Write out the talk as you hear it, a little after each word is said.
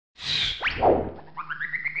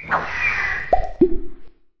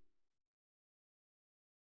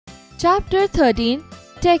Chapter 13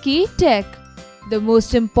 TechyTech. The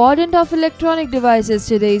most important of electronic devices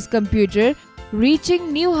today is computer,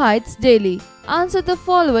 reaching new heights daily. Answer the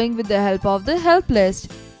following with the help of the help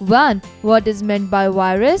list. 1. What is meant by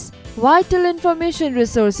virus? Vital information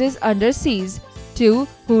resources under siege. 2.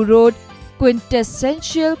 Who wrote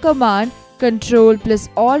quintessential command Control plus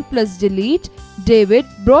Alt plus Delete? David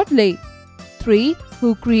Brottley. 3.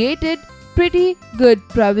 Who created Pretty Good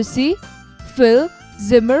Privacy? Phil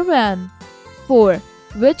Zimmerman. 4.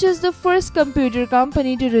 Which is the first computer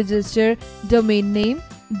company to register domain name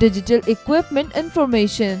Digital Equipment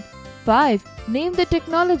Information? 5. Name the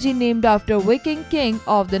technology named after Viking king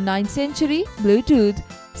of the 9th century, Bluetooth.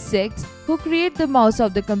 6. Who created the mouse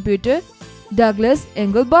of the computer? Douglas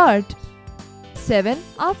Engelbart. 7.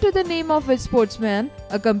 After the name of which sportsman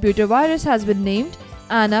a computer virus has been named?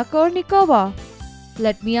 Anna Kournikova.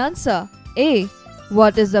 Let me answer. A.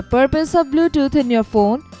 What is the purpose of Bluetooth in your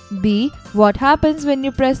phone? B. What happens when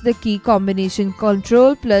you press the key combination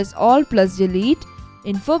Ctrl plus Alt plus Delete?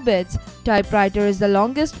 Infobits. Typewriter is the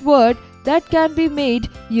longest word that can be made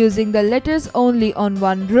using the letters only on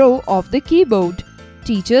one row of the keyboard.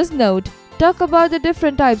 Teacher's note. Talk about the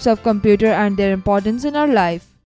different types of computer and their importance in our life.